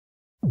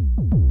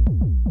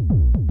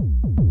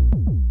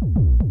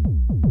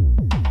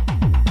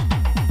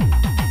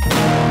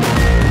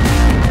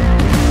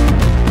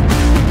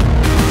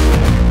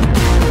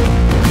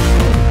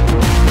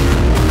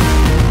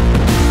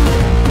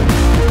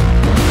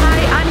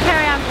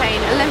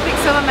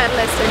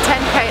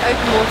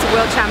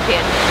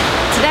champion.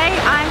 Today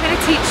I'm going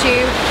to teach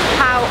you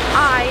how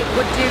I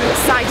would do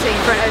sighting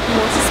for an open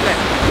water swim.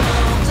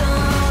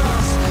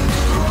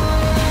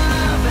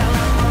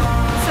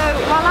 So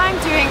while I'm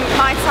doing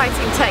my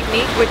sighting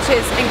technique, which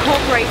is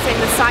incorporating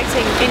the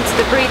sighting into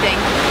the breathing,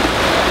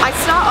 I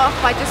start off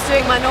by just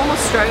doing my normal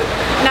stroke.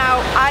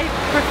 Now I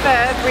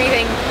prefer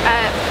breathing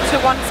to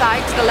one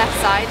side, to the left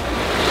side.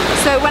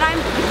 So when I'm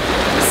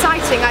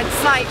sighting, I'd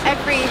sight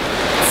every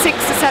 6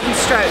 to 7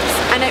 strokes,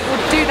 and it will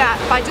do that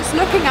by just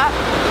looking up,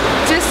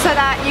 just so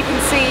that you can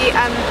see,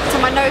 so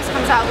my nose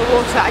comes out of the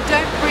water. I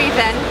don't breathe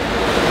in.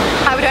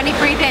 I would only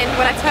breathe in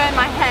when I turn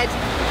my head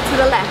to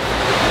the left.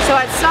 So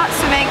I'd start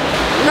swimming,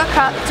 look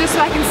up, just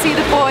so I can see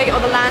the buoy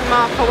or the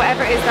landmark or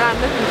whatever it is that I'm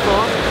looking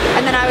for,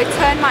 and then I would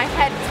turn my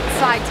head to the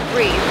side to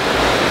breathe.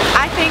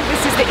 I think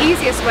this is the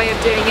easiest way of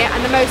doing it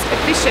and the most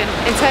efficient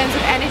in terms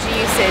of energy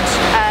usage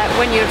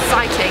when you're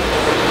sighting.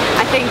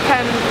 I think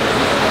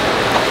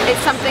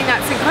it's something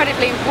that's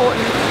incredibly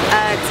important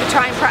to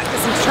try and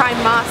practice and to try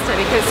and master,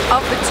 because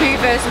of the two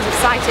versions of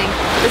sighting,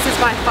 this is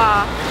by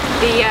far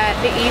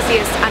the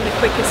easiest and the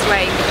quickest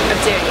way of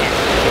doing it.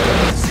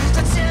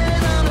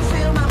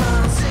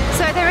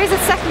 So there is a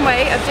second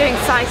way of doing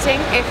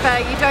sighting if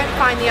you don't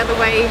find the other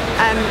way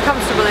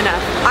comfortable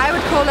enough. I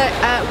would call it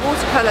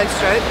water polo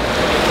stroke,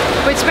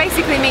 which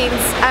basically means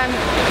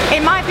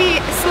it might be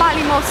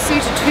slightly more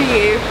suited to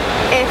you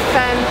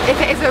if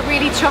it is a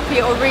really choppy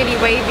or really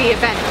wavy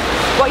event.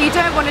 What you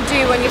don't want to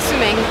do when you're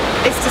swimming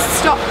is to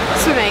stop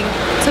swimming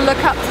to look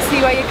up to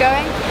see where you're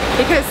going,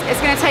 because it's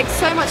going to take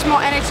so much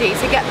more energy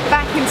to get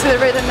back into the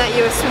rhythm that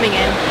you were swimming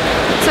in.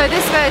 So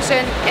this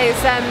version is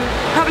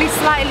probably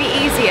slightly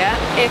easier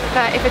if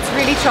it's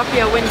really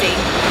choppy or windy.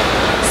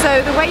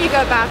 So the way you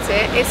go about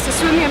it is to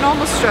swim your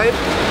normal stroke,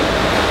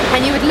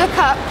 and you would look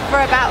up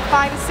for about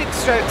 5 or 6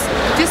 strokes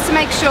just to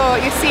make sure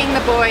you're seeing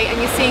the buoy and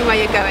you're seeing where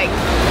you're going.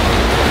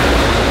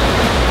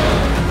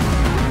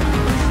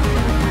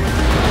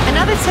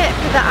 Another tip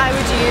that I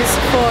would use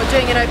for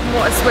doing an open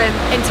water swim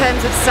in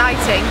terms of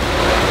sighting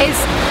is,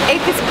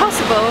 if it's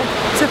possible,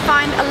 to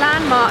find a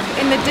landmark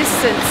in the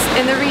distance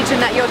in the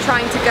region that you're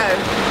trying to go.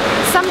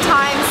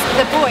 Sometimes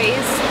the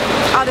buoys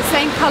are the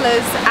same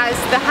colours as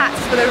the hats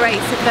for the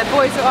race. If their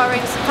buoys are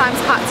orange, sometimes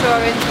hats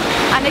are orange,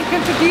 and they can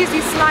confuse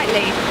you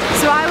slightly.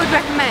 So I would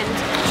recommend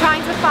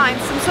trying to find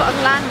some sort of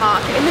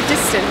landmark in the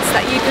distance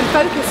that you can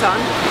focus on,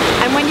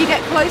 and when you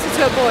get closer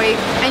to a buoy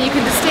and you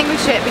can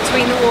distinguish it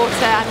between the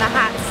water and the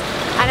hats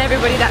and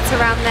everybody that's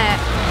around there,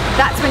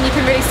 that's when you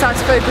can really start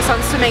to focus on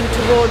swimming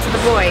towards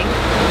the buoy.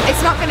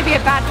 It's not going to be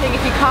a bad thing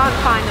if you can't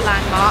find a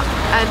landmark,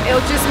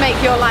 it'll just make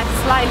your life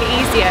slightly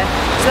easier,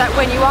 so that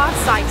when you are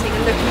sighting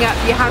and looking up,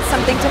 you have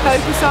something to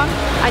focus on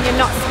and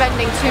you're not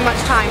spending too much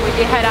time with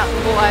your head out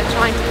the water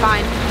trying to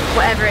find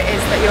whatever it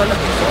is that you're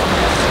looking for.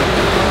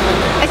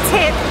 A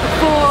tip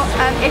for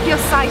if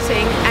you're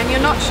sighting and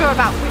you're not sure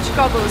about which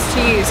goggles to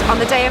use on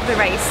the day of the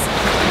race,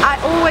 I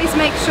always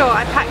make sure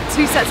I pack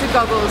 2 sets of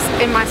goggles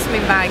in my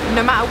swimming bag.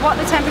 No matter what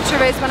the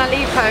temperature is when I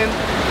leave home,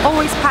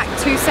 always pack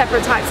 2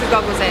 separate types of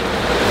goggles in.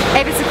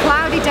 If it's a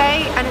cloudy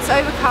day and it's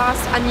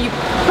overcast and you're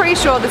pretty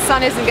sure the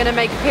sun isn't going to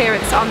make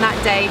appearance on that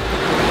day,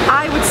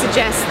 I would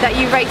suggest that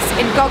you race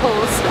in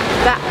goggles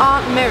that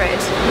aren't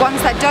mirrored, ones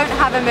that don't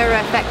have a mirror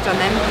effect on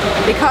them,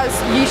 because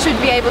you should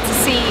be able to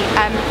see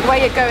where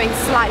you're going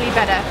slightly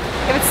better.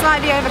 If it's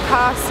slightly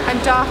overcast and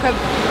darker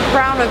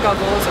browner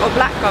goggles or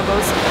black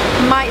goggles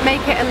might make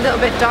it a little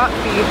bit dark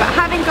for you, but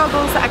having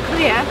goggles that are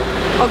clear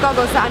or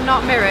goggles that are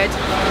not mirrored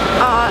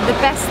are the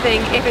best thing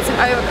if it's an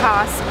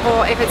overcast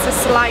or if it's a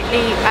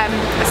slightly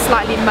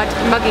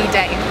muggy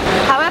day.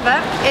 However,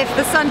 if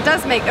the sun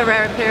does make a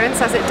rare appearance,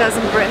 as it does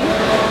in Britain,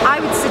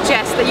 I would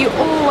suggest that you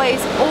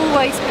always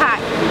pack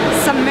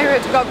some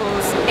mirrored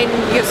goggles in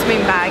your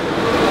swim bag.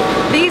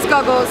 These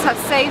goggles have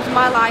saved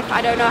my life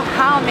I don't know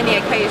how many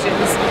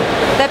occasions.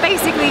 They're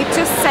basically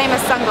just the same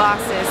as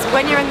sunglasses.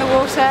 When you're in the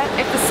water,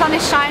 if the sun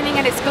is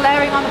shining and it's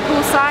glaring on the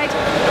poolside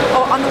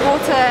or on the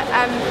water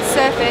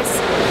surface,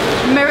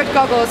 mirrored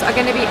goggles are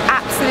going to be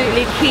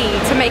absolutely key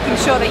to making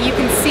sure that you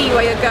can see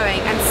where you're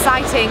going. And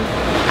sighting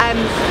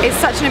is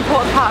such an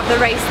important part of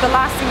the race. The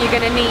last thing you're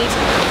going to need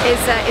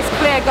is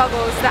clear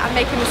goggles that are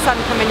making the sun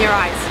come in your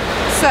eyes.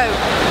 So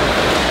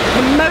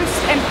the most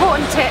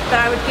important tip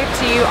that I would give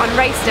to you on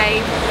race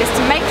day is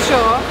to make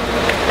sure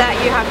that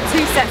you have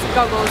 2 sets of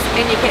goggles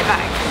in your kit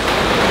bag.